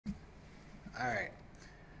All right.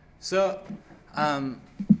 So, I'm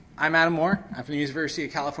Adam Moore. I'm from the University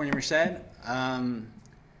of California, Merced. I'll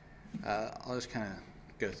just kind of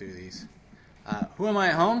go through these. Who am I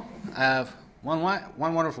at home? I have one wife.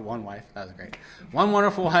 That was great. One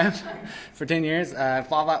wonderful wife for 10 years.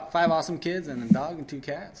 Five awesome kids and a dog and 2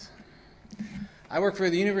 cats. I work for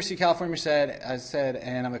the University of California, Merced, as I said,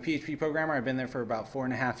 and I'm a PHP programmer. I've been there for about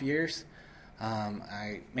 4.5 years.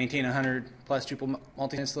 I maintain 100+ Drupal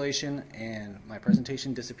multi-installation, and my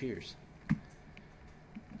presentation disappears.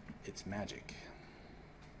 It's magic.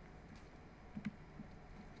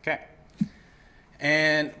 Okay.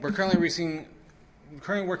 And we're currently working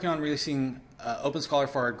on releasing OpenScholar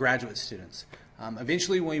for our graduate students.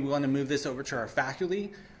 Eventually, we want to move this over to our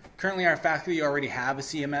faculty. Currently, our faculty already have a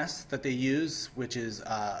CMS that they use, which is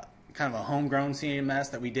kind of a homegrown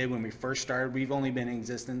CMS that we did when we first started. We've only been in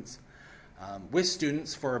existence with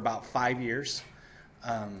students for about 5 years.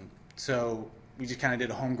 So we just kind of did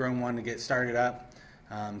a homegrown one to get started up.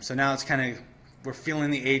 So now it's kind of, we're feeling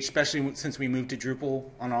the age, especially since we moved to Drupal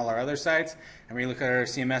on all our other sites. And we look at our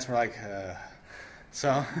CMS, we're like,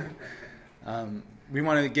 so we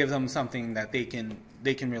wanted to give them something that they can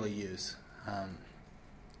really use.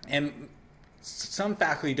 And some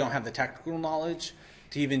faculty don't have the technical knowledge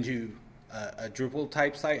to even do a Drupal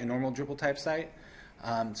type site, a normal Drupal type site.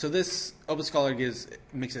 So this OpenScholar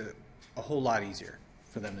makes it a whole lot easier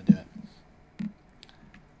for them to do it.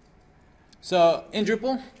 So in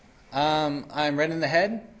Drupal, I'm red in the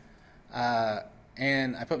head,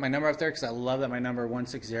 and I put my number up there because I love that my number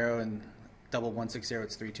 160 and double 160,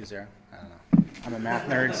 it's 320. I don't know. I'm a math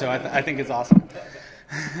nerd, so I think it's awesome.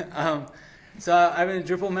 So I've been a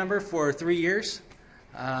Drupal member for 3 years.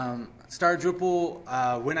 Started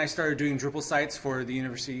Drupal when I started doing Drupal sites for the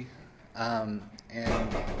university,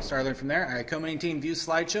 and started learning from there. I co-maintain View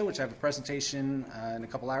Slideshow, which I have a presentation in a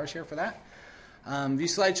couple hours here for that. View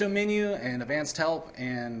Slideshow menu and advanced help,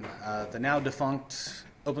 and the now defunct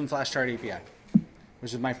OpenFlashChart API,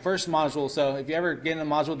 which is my first module. So if you ever get into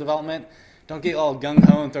module development, don't get all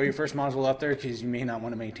gung-ho and throw your first module up there because you may not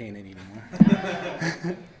want to maintain it anymore.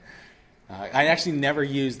 I actually never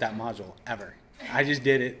used that module, ever. I just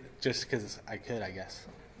did it just because I could, I guess,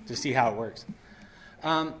 to see how it works.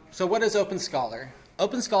 So what is OpenScholar?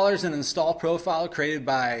 OpenScholar is an install profile created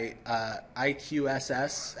by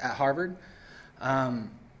IQSS at Harvard. And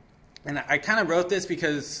I kind of wrote this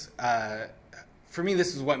because, for me,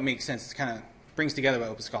 this is what makes sense. It kind of brings together what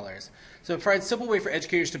OpenScholar is. So it provides a simple way for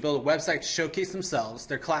educators to build a website to showcase themselves,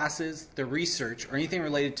 their classes, their research, or anything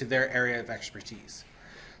related to their area of expertise.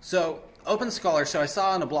 So OpenScholar, so I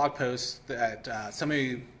saw in a blog post that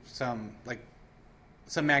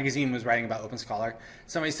some magazine was writing about OpenScholar.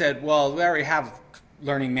 Somebody said, well, we already have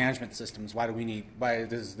learning management systems. Why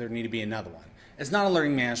does there need to be another one? It's not a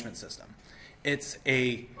learning management system. It's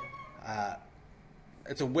a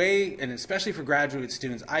way, and especially for graduate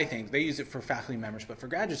students, I think, they use it for faculty members, but for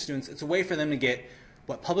graduate students, it's a way for them to get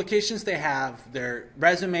what publications they have, their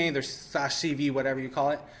resume, their /CV, whatever you call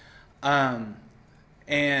it,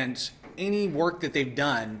 and any work that they've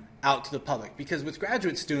done out to the public. Because with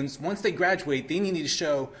graduate students, once they graduate, they need to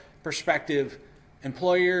show prospective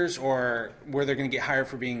employers or where they're going to get hired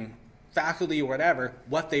for being faculty or whatever,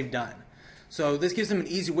 what they've done. So this gives them an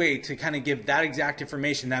easy way to kind of give that exact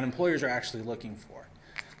information that employers are actually looking for.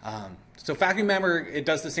 So faculty member, it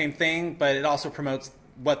does the same thing, but it also promotes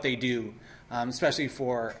what they do, especially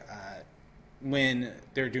for when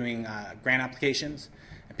they're doing grant applications.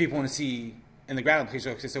 And people want to see in the grant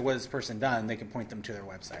application, okay, so what has this person done? They can point them to their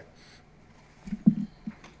website.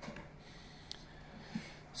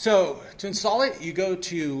 So to install it, you go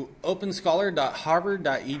to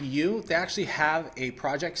openscholar.harvard.edu. They actually have a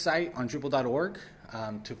project site on Drupal.org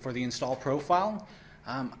for the install profile.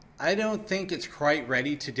 I don't think it's quite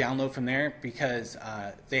ready to download from there because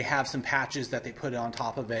they have some patches that they put on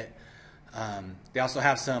top of it. They also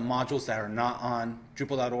have some modules that are not on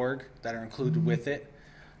Drupal.org that are included with it.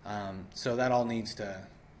 So that all needs to,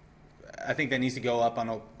 I think that needs to go up on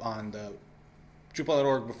the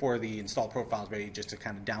Drupal.org before the install profile is ready, just to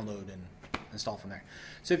kind of download and install from there.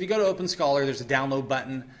 So if you go to OpenScholar, there's a download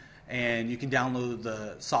button, and you can download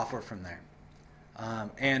the software from there.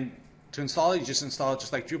 And to install it, you just install it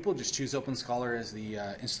just like Drupal. Just choose OpenScholar as the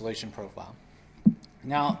installation profile.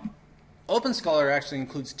 Now, OpenScholar actually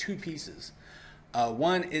includes 2 pieces.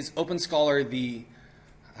 One is OpenScholar,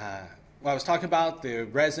 what I was talking about, the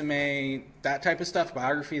resume, that type of stuff,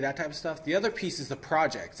 biography, that type of stuff. The other piece is the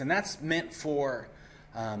projects, and that's meant for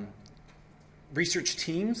research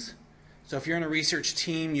teams. So if you're in a research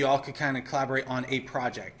team, you all could kind of collaborate on a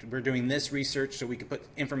project. We're doing this research, so we could put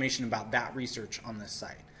information about that research on this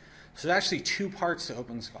site. So there's actually two parts to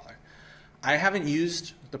OpenScholar. I haven't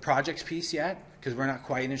used the projects piece yet because we're not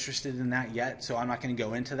quite interested in that yet, so I'm not going to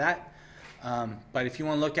go into that. But if you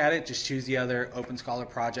want to look at it, just choose the other OpenScholar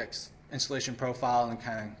projects installation profile and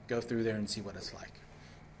kind of go through there and see what it's like.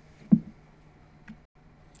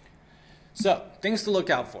 So, things to look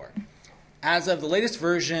out for. As of the latest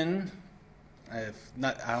version, I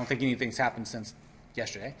don't think anything's happened since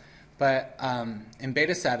yesterday, but in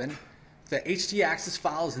beta 7, the htaccess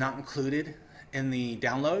file is not included in the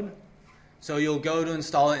download. So you'll go to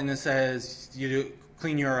install it and it says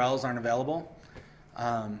clean URLs aren't available.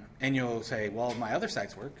 And you'll say, well, my other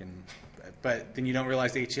sites work, but then you don't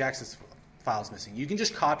realize the htaccess file is missing. You can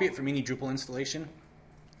just copy it from any Drupal installation,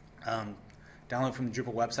 download from the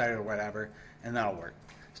Drupal website or whatever, and that'll work.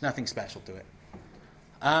 There's nothing special to it.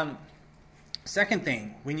 Second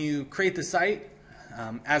thing, when you create the site,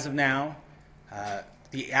 as of now,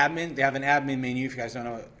 they have an admin menu. If you guys don't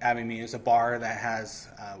know what admin menu is, a bar that has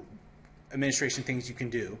administration things you can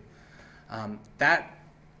do. That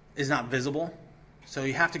is not visible. So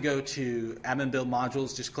you have to go to admin build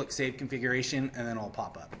modules, just click save configuration, and then it'll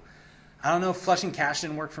pop up. I don't know if flushing cache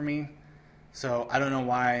didn't work for me, so I don't know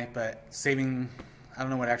why, but saving, I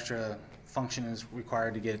don't know what extra function is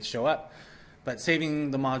required to get it to show up, but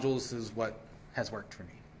saving the modules is what has worked for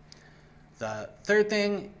me. The third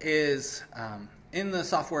thing is in the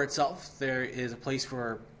software itself, there is a place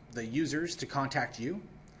for the users to contact you,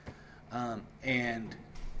 and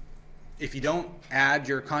if you don't add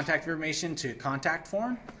your contact information to contact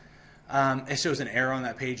form, it shows an error on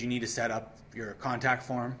that page. You need to set up your contact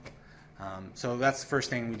form. So that's the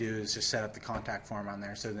first thing we do is just set up the contact form on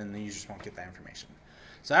there so then the users won't get that information.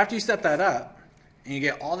 So after you set that up and you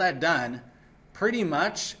get all that done, pretty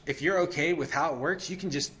much if you're okay with how it works, you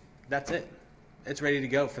can just, that's it. It's ready to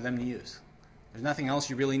go for them to use. There's nothing else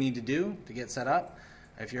you really need to do to get set up.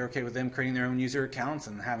 If you're okay with them creating their own user accounts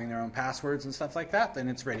and having their own passwords and stuff like that, then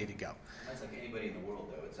it's ready to go. That's like anybody in the world,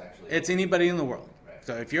 though. It's anybody in the world. Right.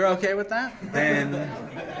 So if you're okay with that, then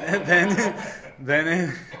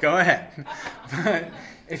then go ahead. But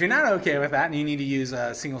if you're not okay with that and you need to use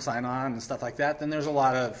a single sign-on and stuff like that, then there's a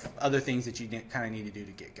lot of other things that you kind of need to do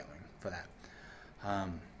to get going for that.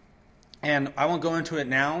 And I won't go into it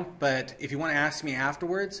now, but if you want to ask me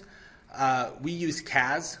afterwards, we use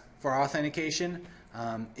CAS for authentication.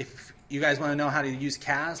 If you guys want to know how to use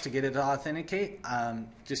CAS to get it to authenticate,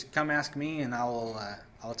 just come ask me and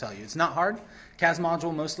I'll tell you. It's not hard. CAS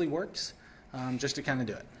module mostly works just to kind of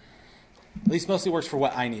do it. At least mostly works for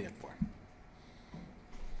what I need it for.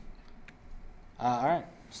 All right,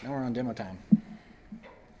 so now we're on demo time.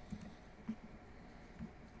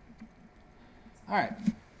 All right,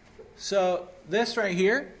 so this right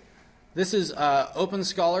here, this is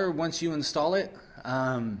OpenScholar once you install it.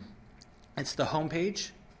 It's the home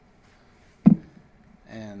page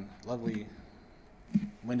and lovely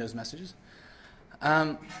Windows messages.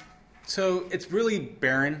 So it's really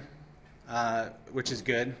barren, which is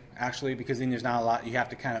good actually, because then there's not a lot you have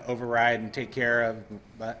to kind of override and take care of.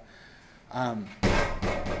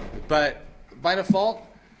 But by default,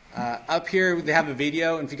 up here they have a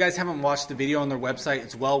video, and if you guys haven't watched the video on their website,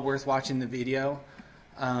 it's well worth watching the video.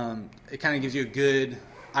 It kind of gives you a good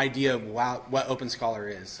idea of what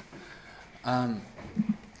OpenScholar is.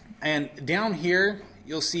 And down here,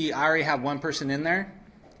 you'll see I already have one person in there.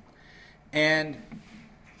 And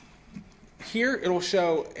here it'll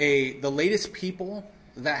show the latest people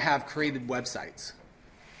that have created websites.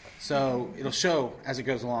 So it'll show as it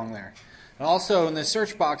goes along there. And also in the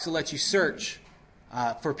search box, it lets you search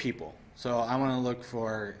for people. So I want to look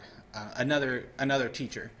for another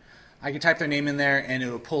teacher. I can type their name in there and it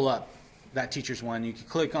will pull up that teacher's one. You can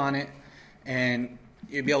click on it and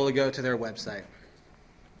you'll be able to go to their website.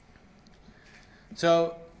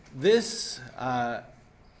 So this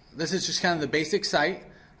is just kind of the basic site.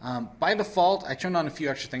 By default, I turned on a few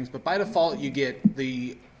extra things, but by default you get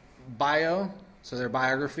the bio, so their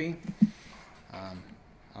biography. I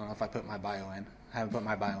don't know if I put my bio in. I haven't put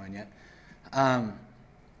my bio in yet.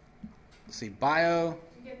 Let's see, bio.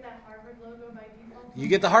 You get that Harvard logo by default? You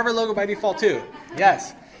get the Harvard logo by default too.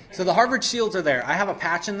 Yes. So the Harvard shields are there. I have a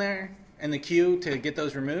patch in there in the queue to get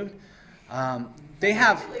those removed. They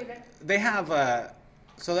kind of have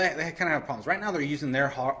problems. Right now they're using their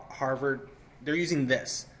Harvard, they're using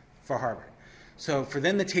this for Harvard. So for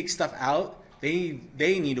them to take stuff out, they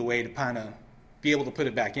need a way to kind of be able to put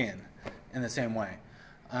it back in the same way.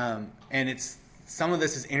 And some of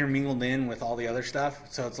this is intermingled in with all the other stuff,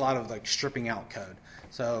 so it's a lot of like stripping out code.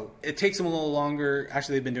 So it takes them a little longer.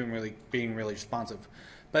 Actually, they've been being really responsive,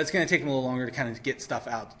 but it's going to take them a little longer to kind of get stuff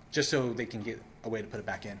out, just so they can get a way to put it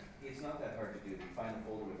back in. It's not that hard to do. You find the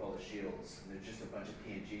folder with all the shields, and they're just a bunch of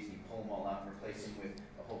PNGs, and you pull them all out and replace them with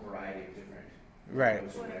a whole variety of different Right.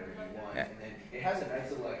 logos or whatever you want. Yeah. And then it has a nice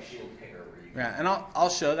little like shield picker where you can. Yeah, and I'll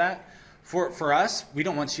show that. For us, we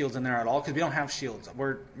don't want shields in there at all because we don't have shields.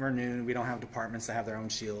 We're new. We don't have departments that have their own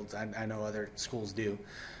shields. I know other schools do,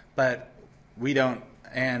 but we don't.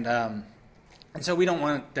 And so we don't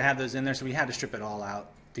want to have those in there. So we had to strip it all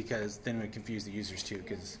out because then it would confuse the users too.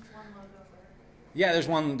 Because One logo for everybody. yeah, there's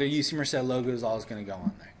one. The UC Merced logo is always going to go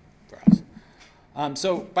on there for us.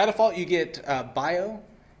 So by default, you get bio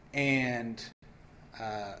and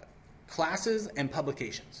classes and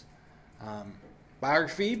publications.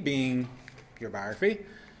 Biography being your biography.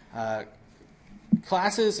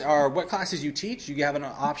 Classes are what classes you teach. You have an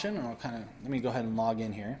option. And let me go ahead and log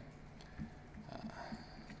in here.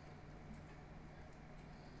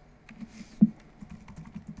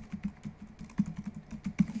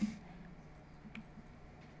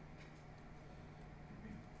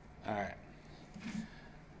 All right.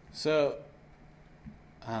 So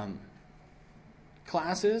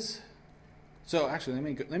classes. So actually,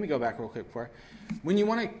 let me go back real quick before. When you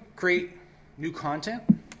want to create new content,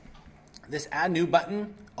 this Add New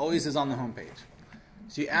button always is on the home page.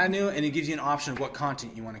 So you add new, and it gives you an option of what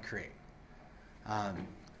content you want to create.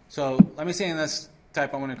 So let me say in this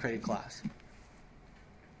type, I want to create a class.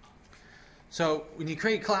 So when you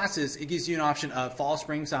create classes, it gives you an option of fall,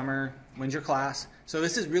 spring, summer, when's your class. So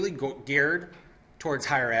this is really geared towards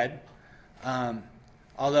higher ed.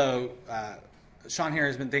 Although Sean here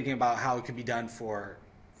has been thinking about how it could be done for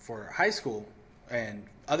high school and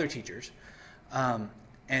other teachers.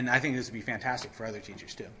 And I think this would be fantastic for other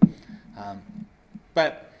teachers too.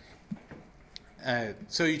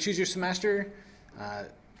 So you choose your semester,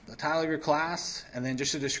 the title of your class, and then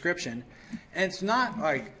just a description. And it's not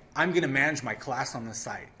like I'm going to manage my class on this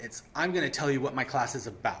site. It's I'm going to tell you what my class is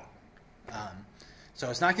about. So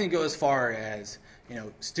it's not going to go as far as,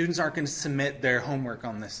 students aren't going to submit their homework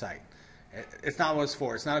on this site. It's not what it's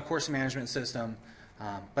for. It's not a course management system,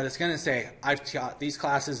 but it's going to say, I've taught these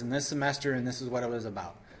classes in this semester, and this is what it was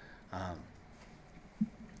about.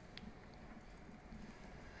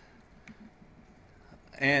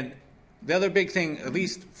 And the other big thing, at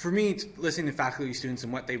least for me, listening to faculty, students,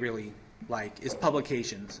 and what they really like, is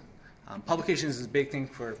publications. Publications is a big thing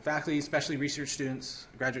for faculty, especially research students,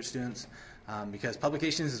 graduate students, because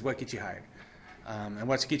publications is what gets you hired and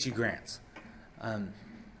what gets you grants.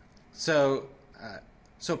 So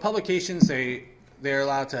publications, they're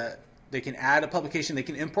allowed to, they can add a publication, they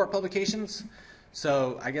can import publications.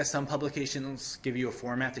 So I guess some publications give you a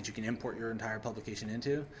format that you can import your entire publication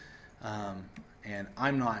into, and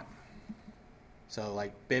I'm not. So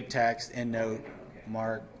like BibTeX, EndNote,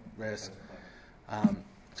 MARC, RISC.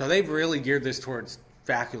 So they've really geared this towards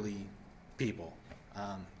faculty people.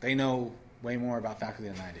 They know way more about faculty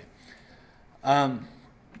than I do.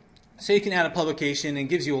 So you can add a publication, and it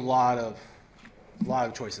gives you a lot of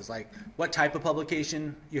choices, like what type of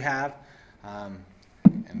publication you have, and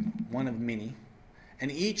one of many.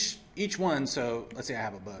 And each one, so let's say I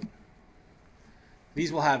have a book.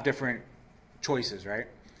 These will have different choices, right?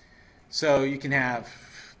 So you can have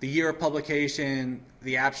the year of publication,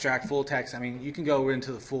 the abstract, full text. I mean, you can go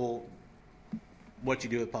into the full what you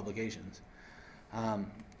do with publications.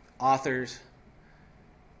 Authors,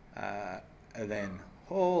 and then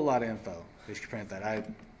a whole lot of info. You should print that. I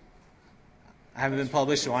haven't been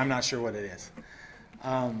published, so I'm not sure what it is.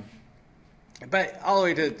 But all the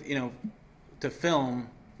way to to film,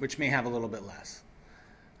 which may have a little bit less.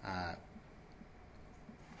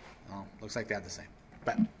 Well, looks like they have the same.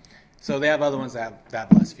 But so they have other ones that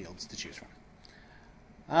have less fields to choose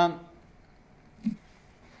from.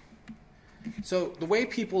 So the way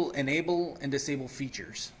people enable and disable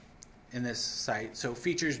features in this site, so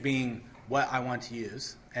features being what I want to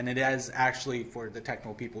use, and it is actually for the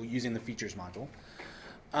technical people using the features module,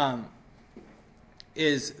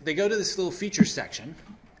 is they go to this little features section,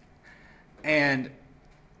 and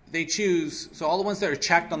they choose, so all the ones that are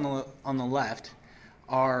checked on the left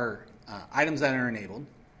are items that are enabled.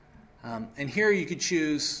 And here you could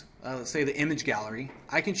choose, let's say the image gallery.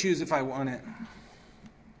 I can choose if I want it.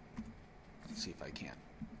 Let's see if I can't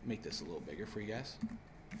make this a little bigger for you guys.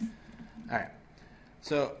 All right.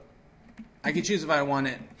 So I can choose if I want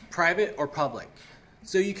it private or public.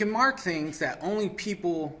 So you can mark things that only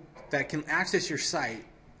people that can access your site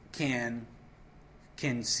can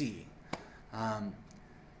see.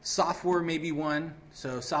 Software may be one.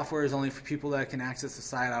 So software is only for people that can access the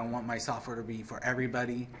site. I don't want my software to be for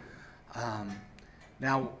everybody.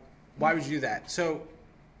 Now, why would you do that? So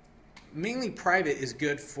mainly private is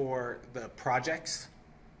good for the projects.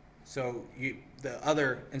 So the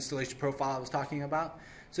other installation profile I was talking about.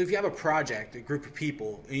 So if you have a project, a group of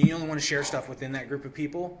people, and you only want to share stuff within that group of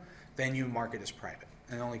people, then you mark it as private,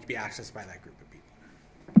 and it only can be accessed by that group of people.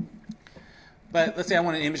 But let's say I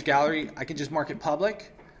want an image gallery, I can just mark it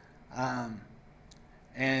public,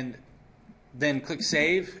 and then click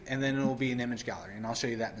save, and then it will be an image gallery, and I'll show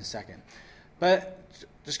you that in a second. But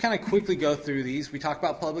just kind of quickly go through these. We talk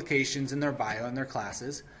about publications and their bio and their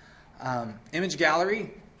classes. Image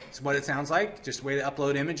gallery is what it sounds like, just a way to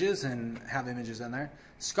upload images and have images in there.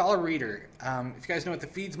 Scholar Reader, if you guys know what the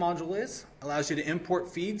feeds module is, allows you to import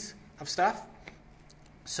feeds of stuff.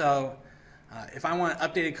 So if I want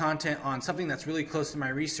updated content on something that's really close to my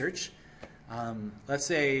research, let's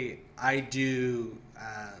say I do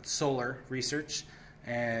solar research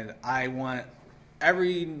and I want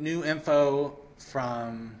every new info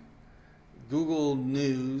from Google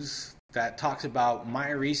News that talks about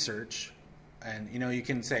my research, and you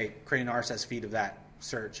can say create an RSS feed of that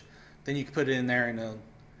search. Then you can put it in there and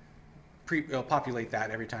it'll populate that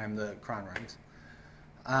every time the cron runs.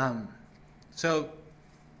 So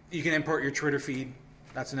you can import your Twitter feed.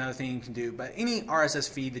 That's another thing you can do. But any RSS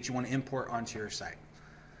feed that you want to import onto your site.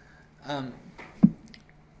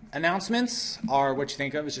 Announcements are what you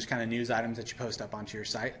think of as just kind of news items that you post up onto your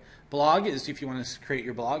site. Blog is if you want to create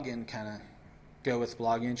your blog and kind of go with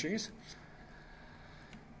blog entries.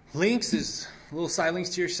 Links is little side links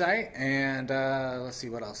to your site, and let's see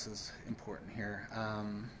what else is important here.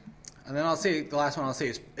 And then I'll say the last one I'll say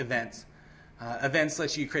is events. Events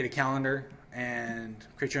lets you create a calendar and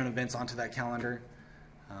create your own events onto that calendar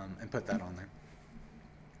and put that on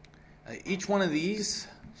there. Each one of these,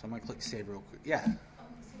 so I'm going to click save real quick. Yeah. So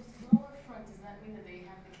Scholar Front, does that mean that they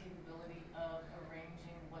have the capability of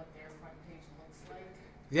arranging what their front page looks like?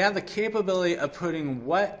 They have the capability of putting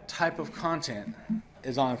what type of content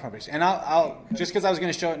is on the front page. And I'll just because I was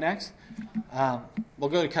going to show it next, we'll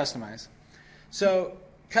go to customize. So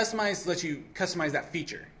customize lets you customize that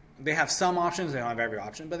feature. They have some options. They don't have every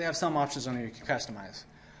option, but they have some options on there you can customize.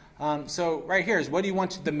 So right here is what do you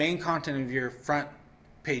want the main content of your front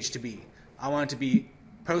page to be? I want it to be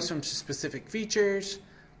posts from specific features,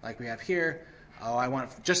 like we have here. Oh, I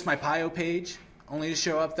want just my Pio page only to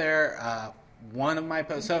show up there. One of my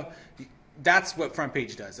posts. So that's what front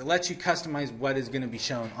page does. It lets you customize what is going to be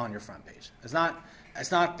shown on your front page. It's not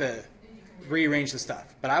the rearrange the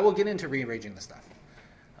stuff, but I will get into rearranging the stuff.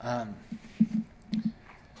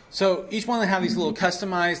 So each one will have these little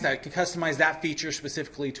customized that can customize that feature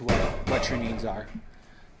specifically to what your needs are.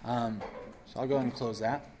 So I'll go ahead and close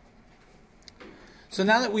that. So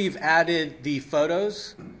now that we've added the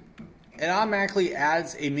photos, it automatically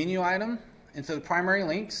adds a menu item into the primary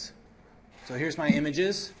links. So here's my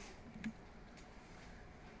images.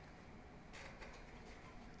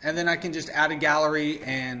 And then I can just add a gallery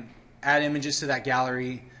and add images to that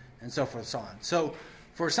gallery and so forth and so on. So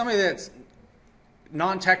for somebody that's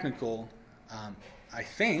non-technical, I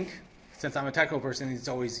think, since I'm a technical person,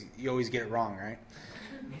 you always get it wrong, right?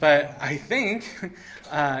 But I think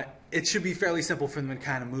it should be fairly simple for them to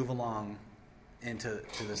kind of move along into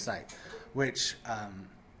the site, which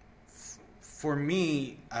for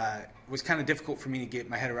me was kind of difficult for me to get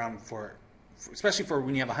my head around especially for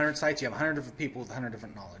when you have 100 sites, you have 100 different people with 100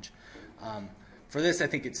 different knowledge. For this, I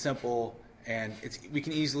think it's simple, and we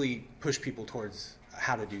can easily push people towards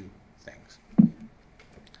how to do things.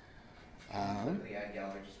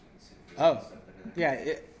 Yeah,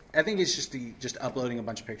 I think it's just uploading a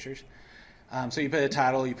bunch of pictures. So you put a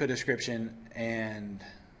title, you put a description, and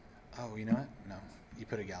you know what? No, you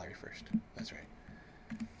put a gallery first. That's right.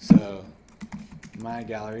 So my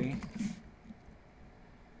gallery,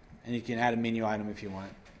 and you can add a menu item if you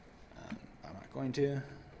want. I'm not going to.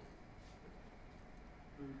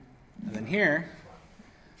 And then here,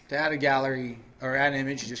 to add a gallery or add an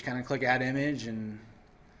image, you just kind of click Add Image, and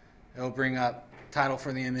it'll bring up title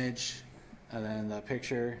for the image, and then the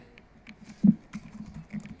picture.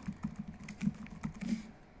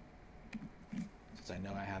 Since I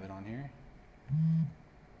know I have it on here.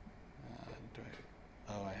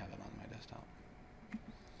 I have it on my desktop.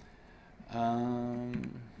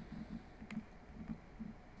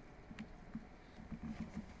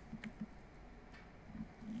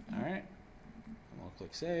 All right. We'll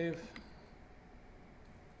click Save.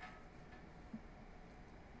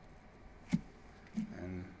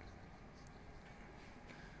 And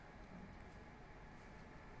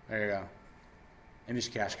there you go.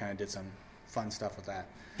 Image Cache kind of did some fun stuff with that.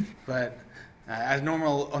 But a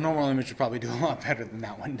normal image would probably do a lot better than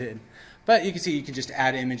that one did. But you can see you can just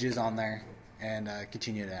add images on there and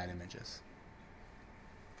continue to add images.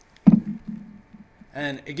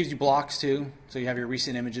 And it gives you blocks too. So you have your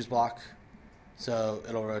recent images block. So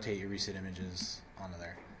it'll rotate your recent images onto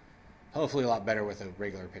there. Hopefully a lot better with a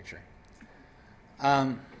regular picture.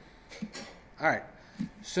 All right,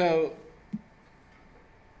 so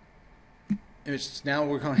now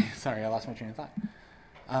we're going, sorry, I lost my train of thought.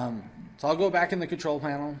 So I'll go back in the control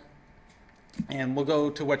panel, and we'll go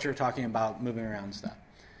to what you're talking about, moving around stuff.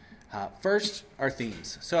 First, our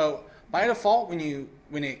themes. So by default, when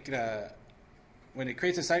it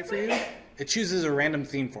creates a site for you, it chooses a random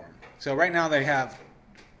theme form. So right now they have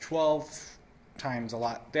 12 times a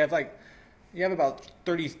lot. They have you have about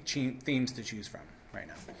 30 themes to choose from right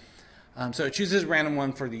now. So it chooses a random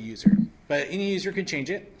one for the user, but any user can change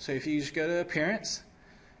it. So if you just go to Appearance,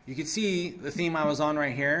 you can see the theme I was on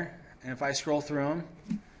right here, and if I scroll through them,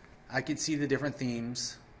 I can see the different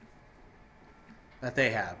themes that they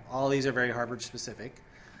have. All these are very Harvard specific,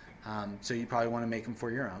 so you probably want to make them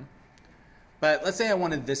for your own. But let's say I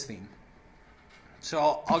wanted this theme.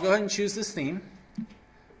 So I'll go ahead and choose this theme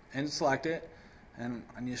and select it, and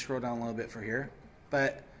I need to scroll down a little bit for here.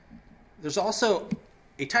 But there's also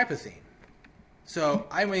a type of theme. So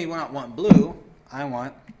I may not want blue, I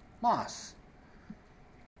want moss.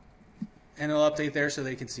 And it'll update there so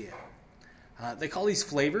they can see it. They call these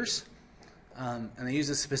flavors, and they use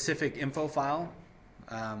a specific info file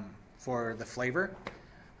for the flavor.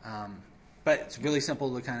 But it's really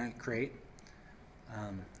simple to kind of create.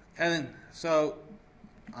 And then, so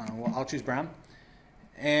well, I'll choose brown,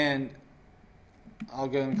 and I'll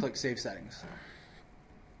go and click Save Settings.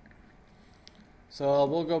 So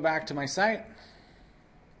we'll go back to my site.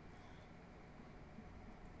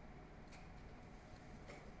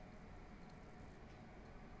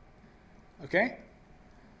 Okay,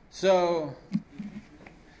 so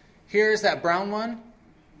here's that brown one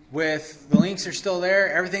with the links are still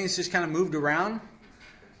there. Everything's just kind of moved around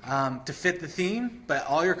to fit the theme, but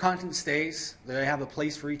all your content stays. They have a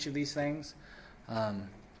place for each of these things.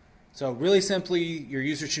 So really simply, your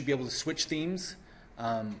user should be able to switch themes.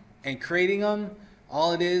 And creating them,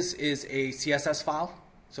 all it is a CSS file.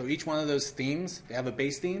 So each one of those themes, they have a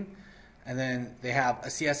base theme, and then they have a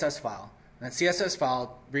CSS file. And that CSS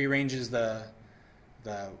file rearranges the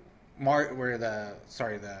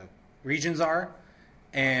regions are,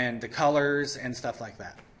 and the colors and stuff like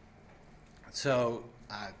that. So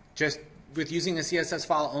just with using the CSS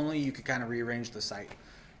file only, you could kind of rearrange the site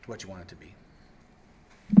to what you want it to be.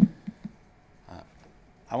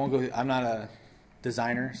 I won't go. I'm not a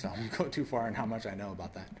designer, so I won't go too far in how much I know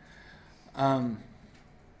about that.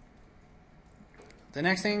 The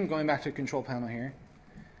next thing, going back to the control panel here,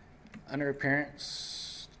 under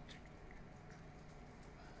Appearance,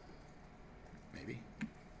 maybe.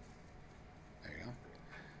 There you go.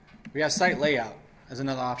 We have Site Layout as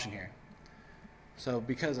another option here. So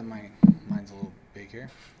because of mine's a little big here,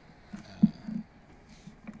 let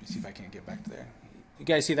me see if I can't get back to there. You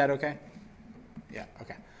guys see that okay? Yeah,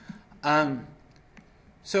 okay.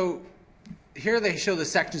 So here they show the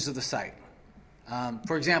sections of the site.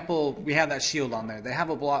 For example, we have that shield on there. They have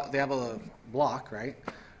a block, right,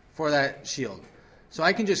 for that shield. So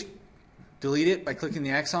I can just delete it by clicking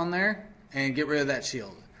the X on there and get rid of that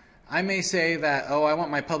shield. I may say that, oh, I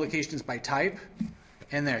want my publications by type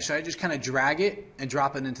in there. So I just kind of drag it and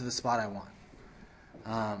drop it into the spot I want.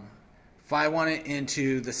 If I want it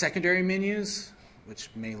into the secondary menus, which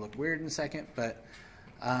may look weird in a second, but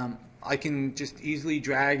I can just easily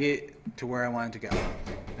drag it to where I want it to go.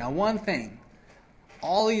 Now one thing,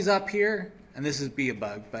 all these up here, and this is be a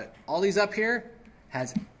bug, but all these up here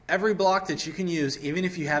has every block that you can use even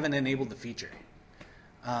if you haven't enabled the feature.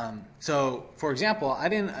 So for example, I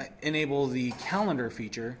didn't enable the calendar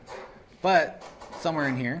feature, but somewhere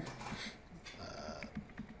in here,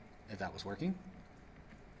 if that was working,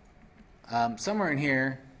 somewhere in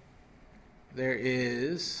here there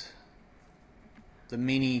is the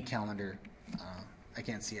mini calendar. I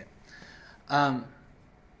can't see it.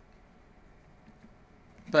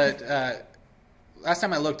 But last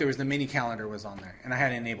time I looked, there was the mini calendar was on there, and I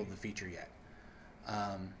hadn't enabled the feature yet.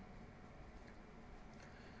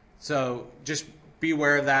 So just be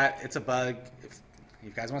aware of that. It's a bug. If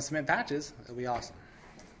you guys want to submit patches, it'll be awesome.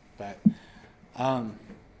 But all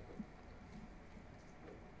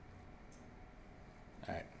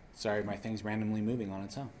right. Sorry, my thing's randomly moving on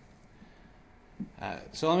its own.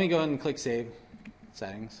 So let me go ahead and click Save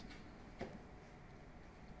Settings.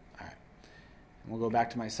 All right. And we'll go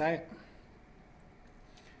back to my site.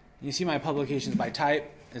 You see my publications by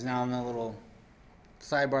type is now in the little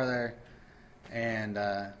sidebar there, and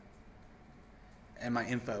my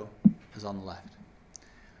info is on the left.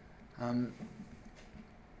 We'll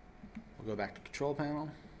go back to Control Panel,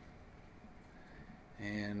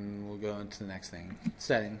 and we'll go into the next thing,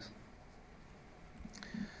 Settings.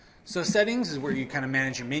 So settings is where you kind of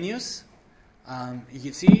manage your menus. You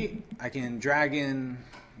can see I can drag in,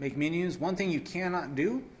 make menus. One thing you cannot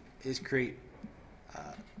do is create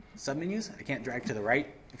submenus. I can't drag to the right.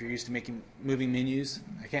 If you're used to moving menus,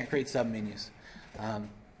 I can't create submenus.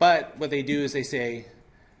 But what they do is they say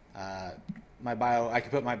my bio. I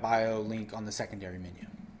can put my bio link on the secondary menu.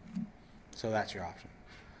 So that's your option.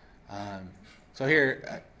 So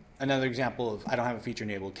here, another example of I don't have a feature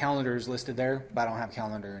enabled. Calendar is listed there, but I don't have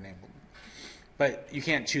calendar enabled. But you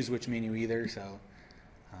can't choose which menu either, so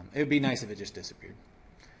it would be nice if it just disappeared.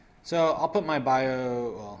 So I'll put my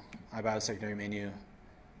bio secondary menu.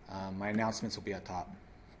 My announcements will be at top.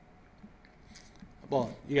 Well,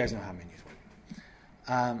 you guys know how menus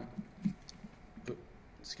work.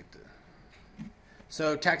 Skip the.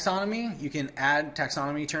 So taxonomy, you can add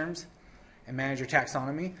taxonomy terms and manage your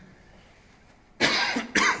taxonomy.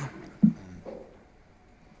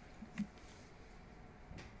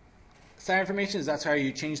 Site information is that's how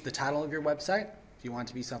you change the title of your website if you want it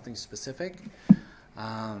to be something specific.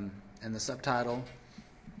 And the subtitle.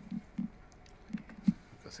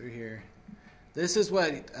 Go through here. This is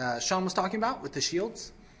what Sean was talking about with the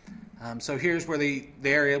shields. So here's where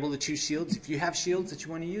they are able to choose shields. If you have shields that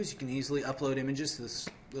you want to use, you can easily upload images to this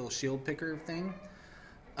little shield picker thing.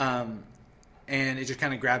 And it just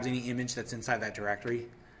kind of grabs any image that's inside that directory.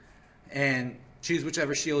 And choose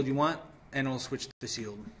whichever shield you want, and it'll switch the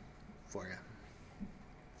shield for you.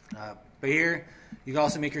 But here, you can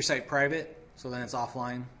also make your site private, so then it's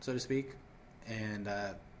offline, so to speak. And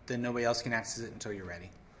then nobody else can access it until you're ready.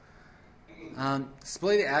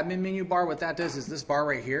 Display the admin menu bar. What that does is this bar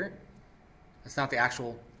right here. It's not the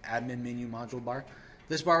actual admin menu module bar.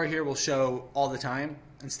 This bar right here will show all the time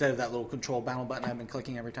instead of that little control panel button I've been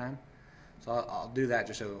clicking every time. So I'll do that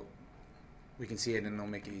just so we can see it and it'll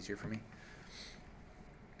make it easier for me.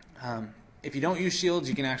 If you don't use shields,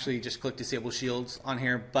 you can actually just click disable shields on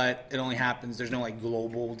here, but it only happens, there's no like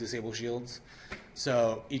global disable shields.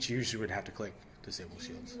 So each user would have to click disable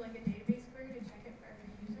shields. Do you like a database query to check it for every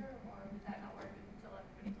user, or would that not work until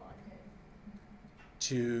everybody's logged in?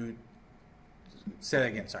 To say that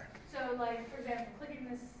again, sorry. So, like, for example, clicking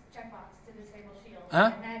this checkbox to disable shield,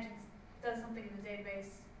 Uh-huh. imagine does something in the database,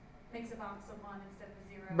 makes a box of 1 instead of a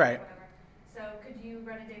 0, Right. or whatever. So could you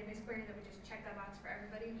run a database query that would just check that box for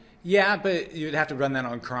everybody? Yeah, but you'd have to run that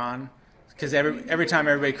on cron because every time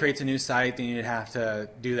everybody creates a new site, then you'd have to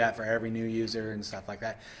do that for every new user and stuff like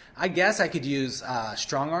that. I guess I could use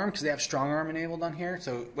StrongArm because they have StrongArm enabled on here.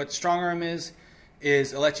 So what StrongArm is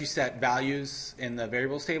it lets you set values in the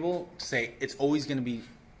variables table to say it's always going to be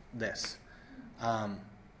this. And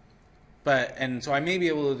so I may be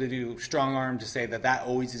able to do StrongArm to say that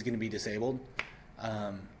always is going to be disabled.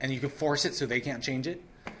 And you can force it so they can't change it.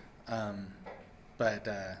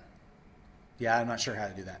 Yeah, I'm not sure how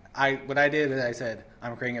to do that. What I did is I said,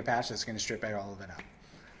 I'm creating a patch that's going to strip all of it out.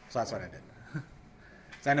 So that's what I did.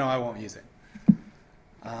 So I know I won't use it.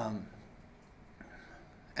 And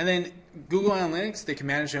then Google Analytics, they can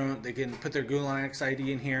manage their own, they can put their Google Analytics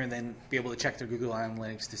ID in here and then be able to check their Google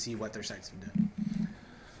Analytics to see what their site's been doing.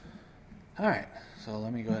 All right, so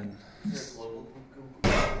let me go ahead and... Is there a global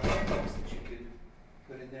Google Analytics that you could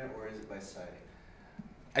put in there, or is it by site?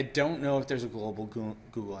 I don't know if there's a global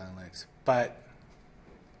Google Analytics, but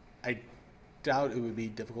I doubt it would be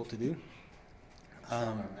difficult to do.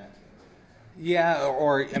 Yeah,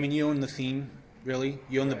 or I mean, you own the theme, really.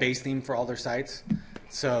 You own the base theme for all their sites,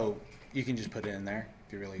 so you can just put it in there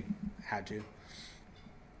if you really had to.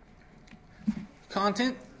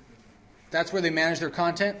 Content, that's where they manage their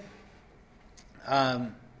content,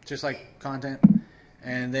 just like content.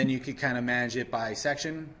 And then you could kind of manage it by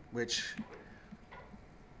section, which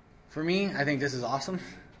for me, I think this is awesome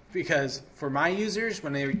because for my users,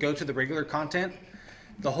 when they go to the regular content,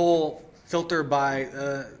 the whole filter by,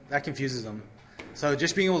 that confuses them. So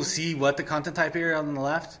just being able to see what the content type here on the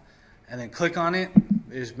left and then click on it,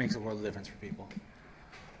 it just makes a world of difference for people.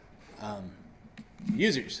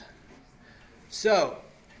 Users. So,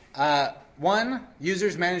 one,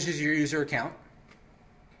 users manages your user account.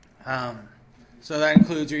 So that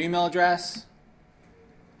includes your email address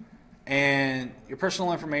and your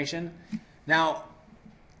personal information. Now,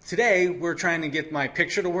 today we're trying to get my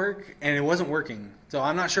picture to work and it wasn't working. So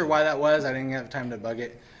I'm not sure why that was. I didn't have time to bug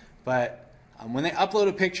it. But when they upload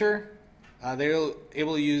a picture, they're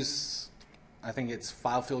able to use, I think it's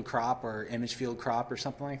file field crop or image field crop or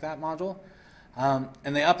something like that module.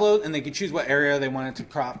 And they upload and they can choose what area they want it to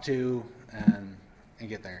crop to and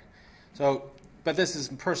get there. So, but this is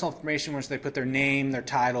personal information which they put their name, their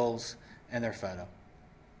titles, and their photo.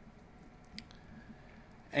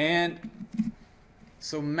 And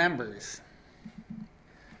so members.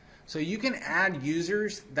 So you can add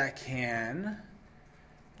users that can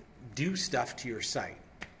do stuff to your site.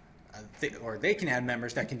 Or they can add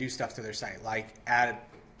members that can do stuff to their site, like add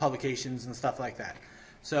publications and stuff like that.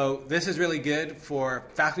 So this is really good for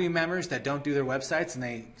faculty members that don't do their websites, and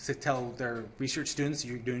they tell their research students,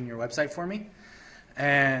 you're doing your website for me.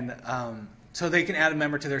 And so they can add a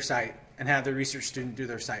member to their site and have the research student do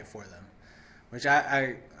their site for them. Which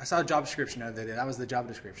I saw a job description of that. That was the job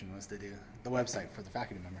description, was to do the website for the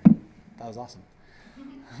faculty member. That was awesome.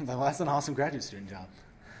 That's an awesome graduate student job.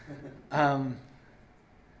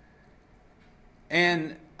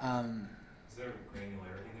 And is there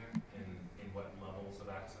granularity there in what levels of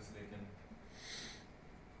access they can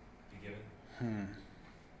be given?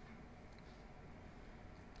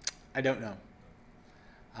 I don't know.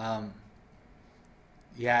 I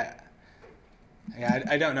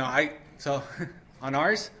don't know. So on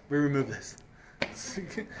ours, we remove this.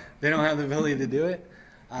 They don't have the ability to do it,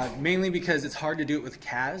 mainly because it's hard to do it with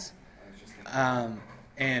CAS,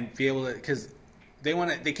 and be able to, because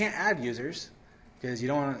they can't add users, because you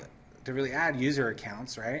don't want to really add user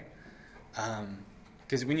accounts, right?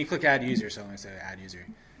 Because when you click add user, so I'm going to say add user,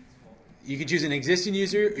 you can choose an existing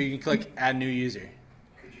user, or you can click add new user.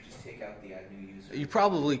 Could you just take out the add new user? You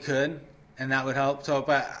probably could, and that would help. So,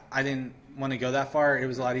 but I didn't want to go that far. It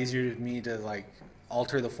was a lot easier for me to like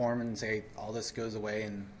alter the form and say all this goes away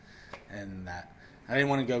and that. I didn't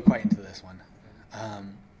want to go quite into this one.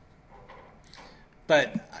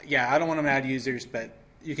 But yeah, I don't want them to add users, but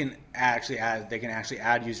you can they can actually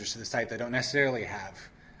add users to the site that don't necessarily have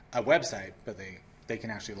a website, but they can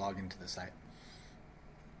actually log into the site.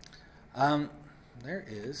 There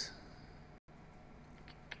is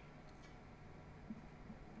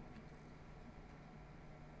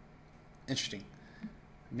interesting.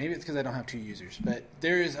 Maybe it's because I don't have 2 users, but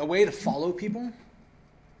there is a way to follow people.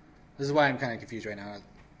 This is why I'm kind of confused right now.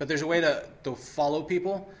 But there's a way to follow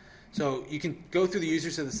people. So you can go through the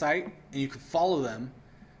users of the site, and you can follow them.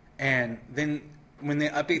 And then when the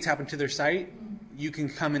updates happen to their site, you can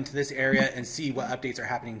come into this area and see what updates are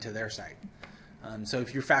happening to their site. So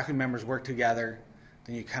if your faculty members work together,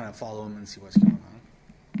 then you kind of follow them and see what's going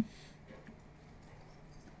on.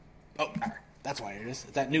 Oh, that's why it is.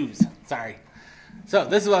 It's that news. Sorry. So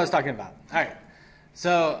this is what I was talking about. All right.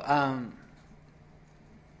 So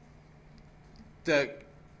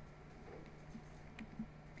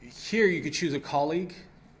here you could choose a colleague.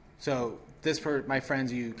 So my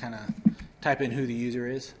friends, you kind of type in who the user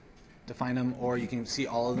is to find them, or you can see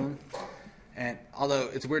all of them. And although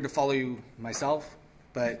it's weird to follow you myself,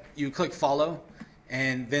 but you click follow,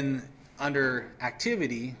 and then under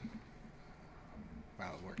activity,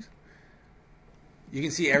 wow, it works. You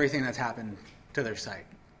can see everything that's happened to their site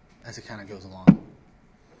as it kind of goes along.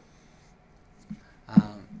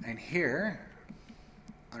 And here,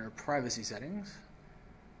 under privacy settings,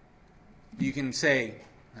 you can say,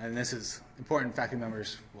 and this is important, faculty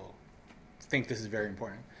members will think this is very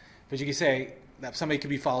important, but you can say that somebody could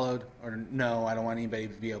be followed, or no, I don't want anybody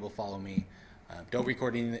to be able to follow me. Don't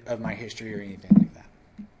record any of my history or anything like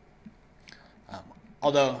that.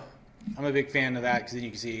 Although I'm a big fan of that, because then you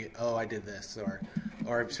can see, oh, I did this,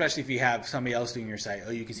 or especially if you have somebody else doing your site,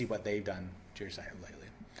 oh, you can see what they've done to your site lately.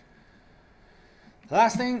 The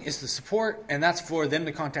last thing is the support, and that's for them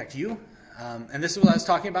to contact you. And this is what I was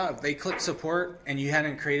talking about. If they click support and you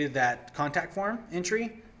hadn't created that contact form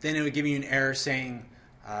entry, then it would give you an error saying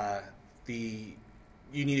you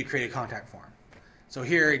need to create a contact form. So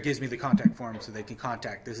here it gives me the contact form so they can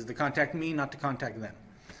contact. This is to contact me, not to contact them.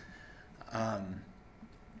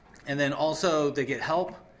 And then also they get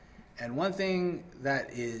help. And one thing that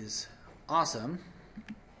is awesome,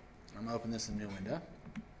 I'm going to open this in a new window,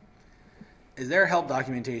 is their help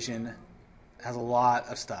documentation has a lot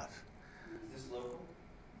of stuff. Is this local?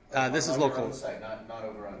 This is on local. Your own site, not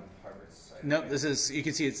over on Harvard's site. Nope, this is, you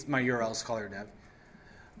can see it's my URL, Scholar Dev.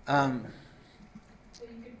 So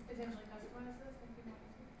you could potentially customize this if you wanted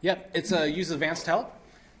to? Yep, it's a use advanced help.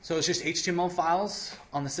 So it's just HTML files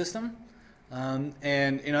on the system. And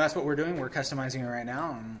that's what we're doing. We're customizing it right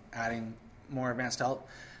now and adding more advanced help.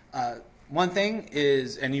 One thing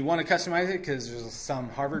is, and you want to customize it because there's some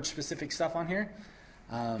Harvard-specific stuff on here.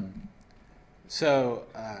 I'll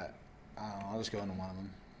just go into one of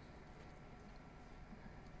them.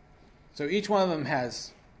 So each one of them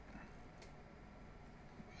has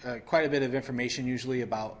quite a bit of information, usually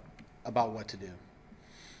about what to do.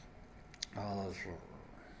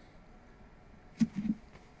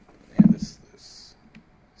 And this.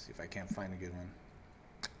 See if I can't find a good one.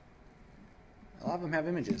 A lot of them have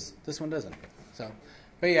images. This one doesn't.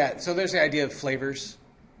 But yeah. So there's the idea of flavors,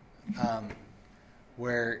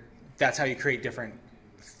 where that's how you create different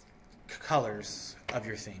colors of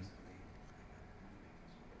your theme.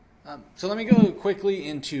 So let me go quickly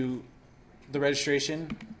into the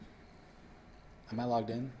registration. Am I logged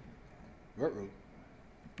in? Let me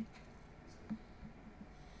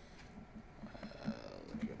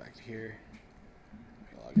go back to here.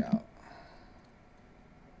 Let me log out.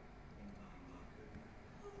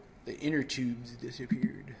 The inner tubes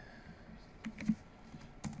disappeared.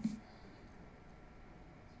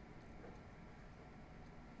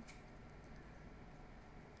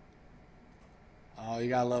 Oh, you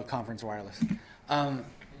gotta love Conference Wireless.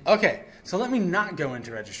 Okay, so let me not go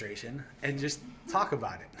into registration and just talk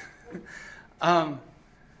about it. Let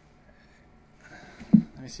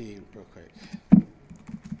me see real quick. So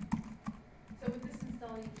with this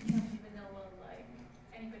install, you can tell me vanilla, like,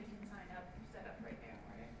 anybody can sign up, set up right now,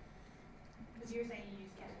 right? Because you're saying you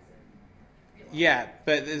use Canvas and real life. Yeah,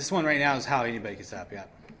 but this one right now is how anybody can set up, yeah.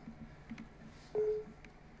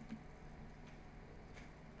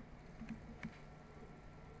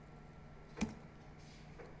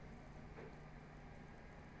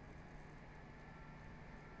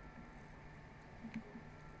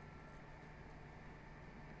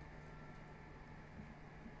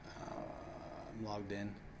 I'm logged in.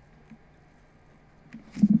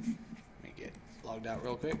 Let me get logged out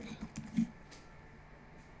real quick.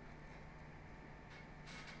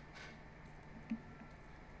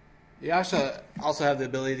 You also have the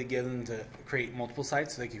ability to give them to create multiple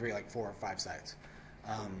sites, so they can create like 4 or 5 sites.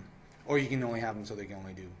 Or you can only have them so they can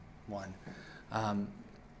only do one.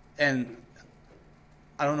 And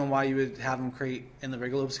I don't know why you would have them create in the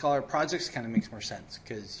regular OpenScholar projects. Kind of makes more sense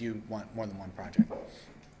because you want more than one project.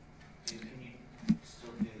 Can you still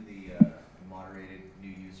do the moderated new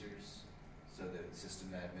users so that system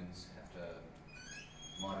admins have to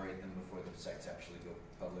moderate them before the sites actually go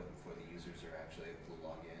public, before the users are actually able to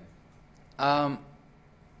log in?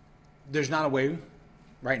 There's not a way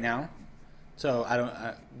right now, so I don't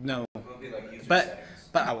know. It will be like user But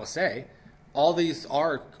settings. I will say, all these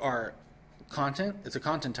are content. It's a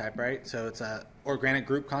content type, right? So it's a organic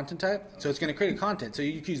group content type. So it's going to create a content. So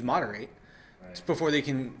you can use moderate Right. before their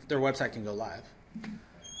website can go live. Do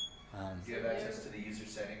you have access to the user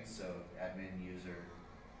settings? So admin user,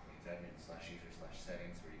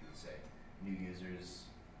 admin/user/settings, where you can say new users.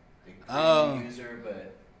 They can create a new user,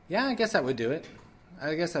 but Yeah, I guess that would do it.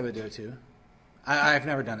 I guess that would do it too. I've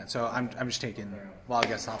never done it, so I'm just taking wild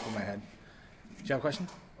guess off of my head. Do you have a question?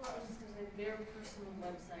 Well, I was just gonna say, their personal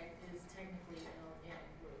website is technically an organic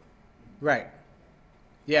group. Right.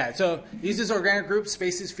 Yeah, so these is organic groups,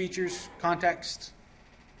 spaces, features, context.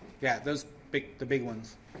 Yeah, the big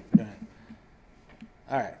ones.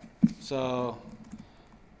 All right. So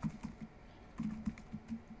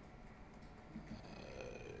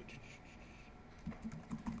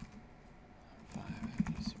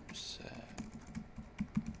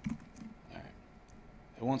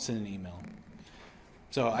it won't send an email.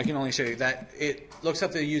 So I can only show you that it looks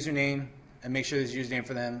up the username and make sure there's a username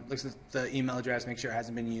for them. Looks at the email address, make sure it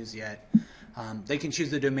hasn't been used yet. They can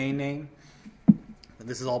choose the domain name. But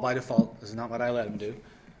this is all by default. This is not what I let them do.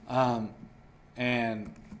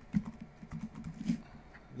 And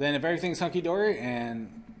then if everything's hunky-dory and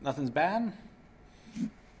nothing's bad,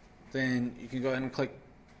 then you can go ahead and click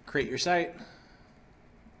Create Your Site.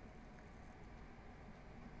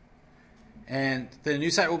 And the new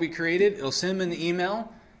site will be created. It'll send them an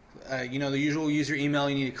email. The usual user email.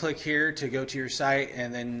 You need to click here to go to your site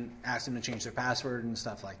and then ask them to change their password and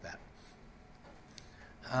stuff like that.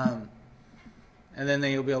 And then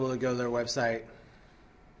you'll be able to go to their website.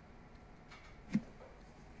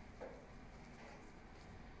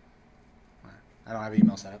 I don't have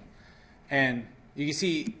email set up. And you can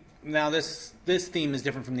see now this theme is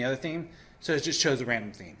different from the other theme. So it just chose a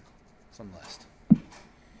random theme from the list.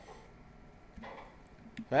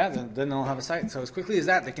 Yeah, then they'll have a site. So as quickly as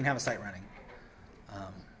that, they can have a site running.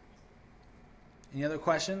 Any other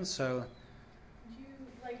questions? So, Would you,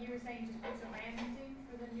 like you were saying, just put a random thing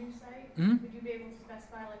for the new site? Mhm. Would you be able to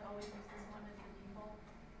specify, like, always use this one as the default?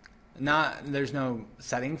 there's no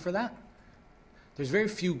setting for that. There's very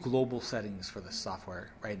few global settings for this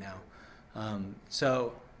software right now.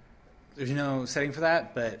 So there's no setting for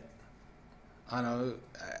that, but I don't know.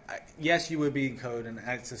 Yes, you would be in code, and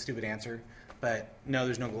that's a stupid answer. But no,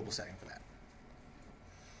 there's no global setting for that.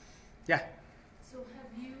 Yeah. So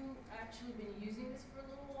have you actually been using this for a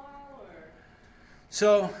little while, or?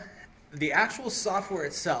 So the actual software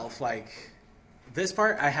itself, like this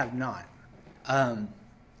part, I have not.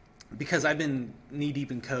 Because I've been knee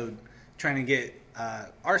deep in code trying to get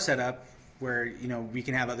our setup where we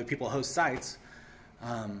can have other people host sites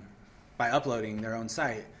by uploading their own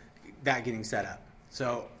site, that getting set up.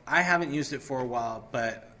 So I haven't used it for a while,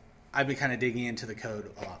 but I've been kind of digging into the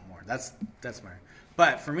code a lot more. That's my.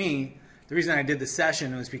 But for me, the reason I did this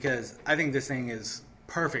session was because I think this thing is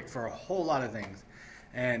perfect for a whole lot of things,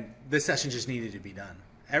 and this session just needed to be done.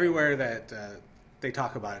 Everywhere that they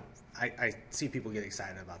talk about it, I see people get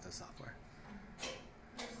excited about this software. I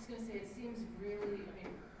was just going to say, it seems really, I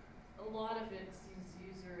mean, a lot of it seems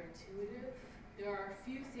user intuitive. There are a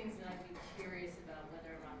few things that I'd be curious about whether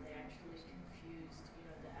or not they actually confused,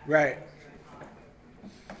 the actual Right. user or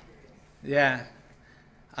not.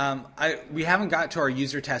 Yeah. We haven't got to our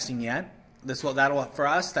user testing yet. That'll for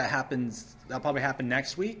us, that'll probably happen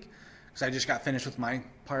next week, because I just got finished with my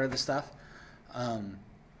part of the stuff. And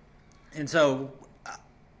so,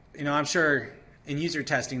 I'm sure in user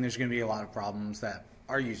testing there's going to be a lot of problems that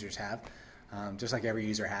our users have, just like every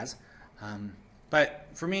user has. But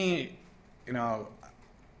for me,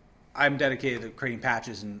 I'm dedicated to creating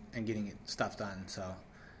patches and getting stuff done. So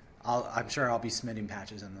I'm sure I'll be submitting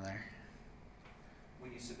patches into there.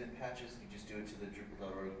 When you submit patches, you just do it to the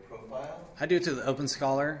Drupal.org profile? I do it to the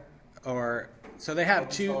OpenScholar, so they have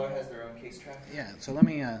two. OpenScholar has their own case tracker? Yeah. So let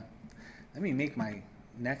me make my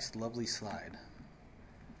next lovely slide.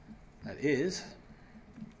 That is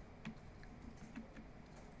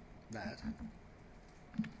that.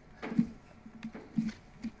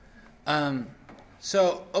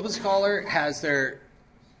 So OpenScholar has their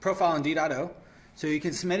profile in D.O, so you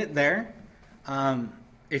can submit it there.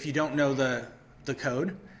 If you don't know the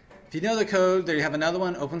code, if you know the code, there you have another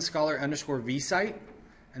one, OpenScholar_vSite,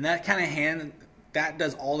 and that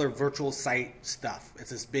does all their virtual site stuff. It's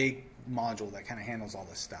this big module that kind of handles all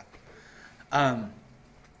this stuff.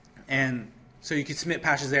 And so you can submit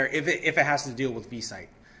patches there if it has to deal with vSite,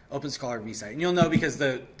 OpenScholar vSite. And you'll know because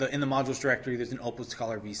in the modules directory, there's an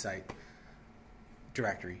OpenScholar vSite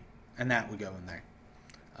directory, and that would go in there.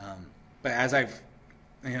 But as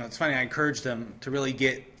it's funny, I encouraged them to really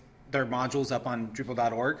get their modules up on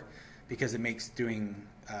Drupal.org because it makes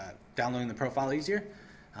downloading the profile easier.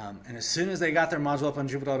 And as soon as they got their module up on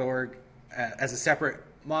Drupal.org as a separate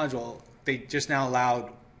module, they just now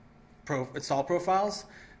allowed install profiles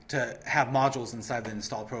to have modules inside the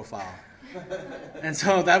install profile. And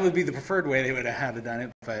so that would be the preferred way they would have had to done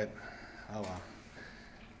it, but oh well.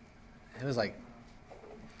 It was like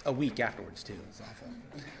a week afterwards too. It was awful.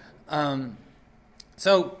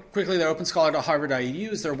 So quickly, their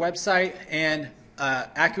OpenScholar.harvard.edu is their website, and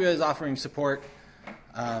Acquia is offering support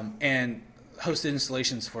and hosted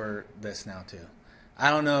installations for this now too. I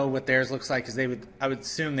don't know what theirs looks like because I would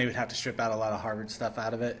assume they would have to strip out a lot of Harvard stuff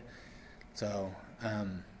out of it. So I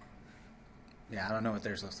don't know what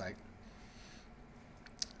theirs looks like.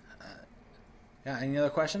 Any other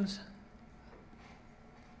questions?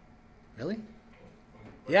 Really?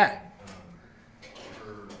 Yeah.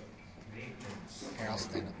 For maintenance, Here, I'll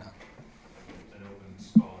stand up now. an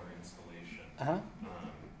OpenScholar installation. Uh-huh.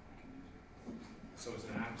 So it's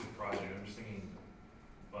an active project. I'm just thinking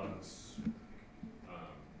bugs,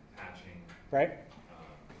 patching, Right?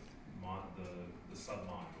 the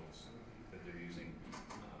sub-modules that they're using.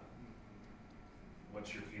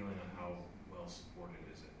 What's your feeling on how well supported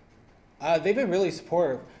is it? They've been really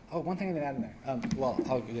supportive. Oh, one thing I didn't add in there.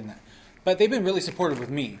 I'll get in that. But they've been really supportive with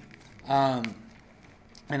me. And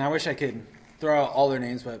I wish I could throw out all their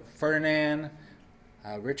names, but Ferdinand,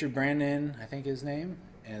 Richard Brandon, I think his name,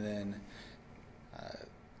 and then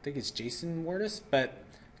I think it's Jason Wardis, but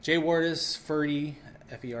Jay Wardis, Ferdy,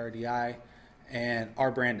 Ferdi, and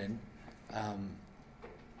R. Brandon.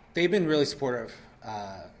 They've been really supportive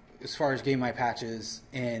as far as getting my patches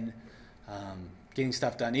and getting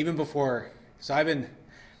stuff done, even before. So I've been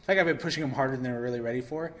pushing them harder than they were really ready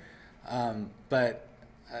for. But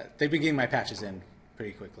they've been getting my patches in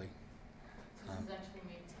pretty quickly. This is actually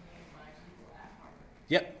maintained by people at Harvard.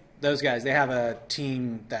 Yep, those guys. They have a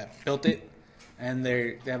team that built it, and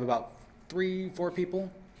they have about 3-4 people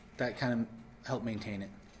that kind of help maintain it.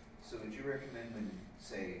 So would you recommend when,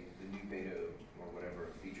 say, the new beta or whatever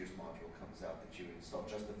features module comes out, that you install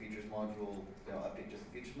just the features module, update just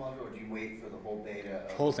the features module, or do you wait for the whole beta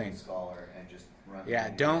of Whole thing. Scholar and just run? Yeah,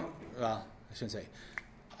 the new don't. beta? Well, I shouldn't say.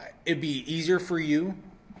 It'd be easier for you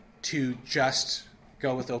to just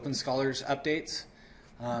go with OpenScholar's updates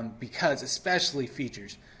because, especially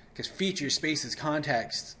features, because features, spaces,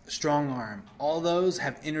 context, strong arm, all those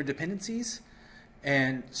have interdependencies.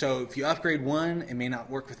 And so if you upgrade one, it may not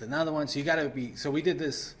work with another one. So you got to be. So we did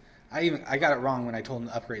this. I got it wrong when I told them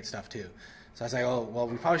to upgrade stuff too. So I was like, oh well,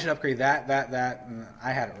 we probably should upgrade that, and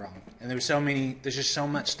I had it wrong. And there's just so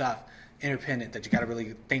much stuff independent that you got to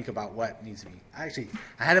really think about what needs to be. I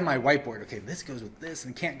had in my whiteboard, okay, this goes with this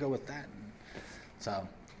and can't go with that. And so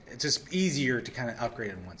it's just easier to kind of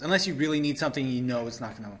upgrade it once, unless you really need something you know it's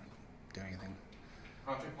not going to do anything.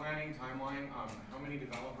 Project planning, timeline, how many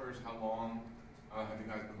developers, how long have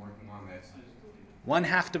you guys been working on this? One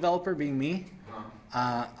half developer being me.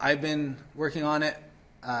 I've been working on it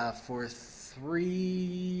for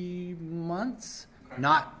 3 months, Okay.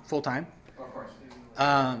 not full time. Of course.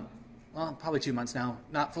 Well, probably 2 months now,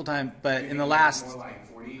 not full time, but You in the think last, more like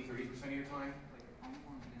 40, 30% of your time?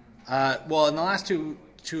 well, in the last two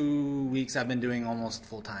weeks, I've been doing almost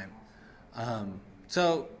full time.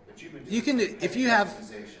 So But you've been you doing can, some if heavy you have,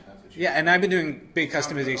 customization, that's what yeah, and I've been doing big How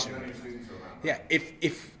many customization. of your students are around? Yeah,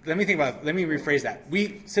 if let me think about it. Let me rephrase that.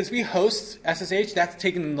 Since we host SSH, that's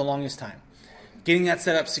taken the longest time. Getting that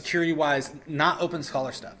set up security wise, not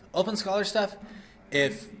OpenScholar stuff. OpenScholar stuff,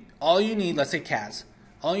 if all you need, let's say CAS,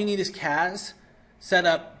 all you need is CAS, set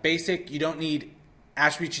up basic. You don't need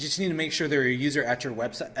attributes. You just need to make sure they're a user at your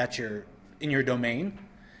website, in your domain.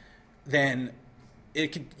 Then you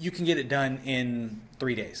can get it done in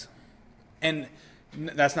 3 days, and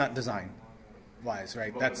that's not design wise,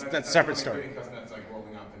 right? Well, That's a separate story. Because that's like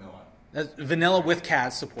rolling out vanilla. That's vanilla with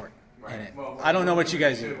CAS support Right. in it. Well, I don't know what you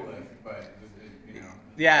guys do. Shibboleth, but, you know.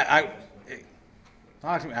 Yeah,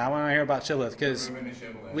 talk to me. I want to hear about Shibboleth because We're moving to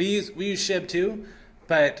Shibboleth. we use Shib too,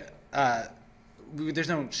 but there's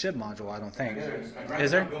no Shib module. I don't think. I'd rather Is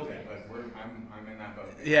there? not build it, but I'm in that boat.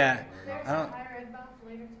 Yeah. There's I a don't- higher ed buff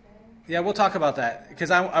later today. Yeah, we'll talk about that because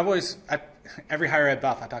I've always every higher ed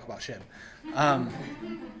buff I talk about Shib,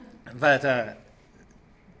 but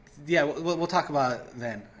yeah, we'll talk about it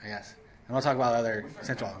then, I guess, and we'll talk about other We started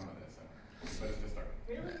central. talking about this, so let's just start.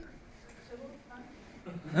 Really? Civil? Fun?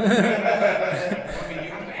 I mean,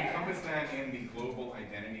 you have to encompass that in the global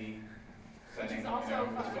identity setting. Which is also you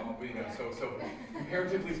know, fun. so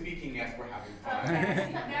comparatively speaking, yes, we're having fun.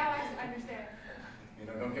 Okay, now I understand. You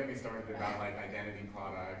know, don't get me started about like identity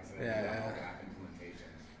products and Yeah. all that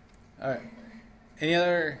implementations. All right. Any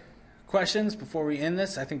other questions before we end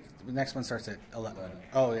this? I think the next one starts at 11.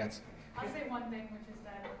 Oh, yes. I'll say one thing, which is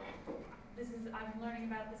that I'm learning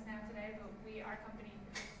about this now today, but our company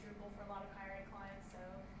uses Drupal for a lot of higher ed clients, so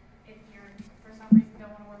if you're, for some reason,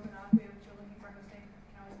 don't want to work with Aqua, but you're looking for hosting,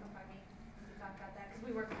 you can always come by me. We can talk about that, because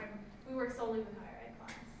we work solely with higher ed.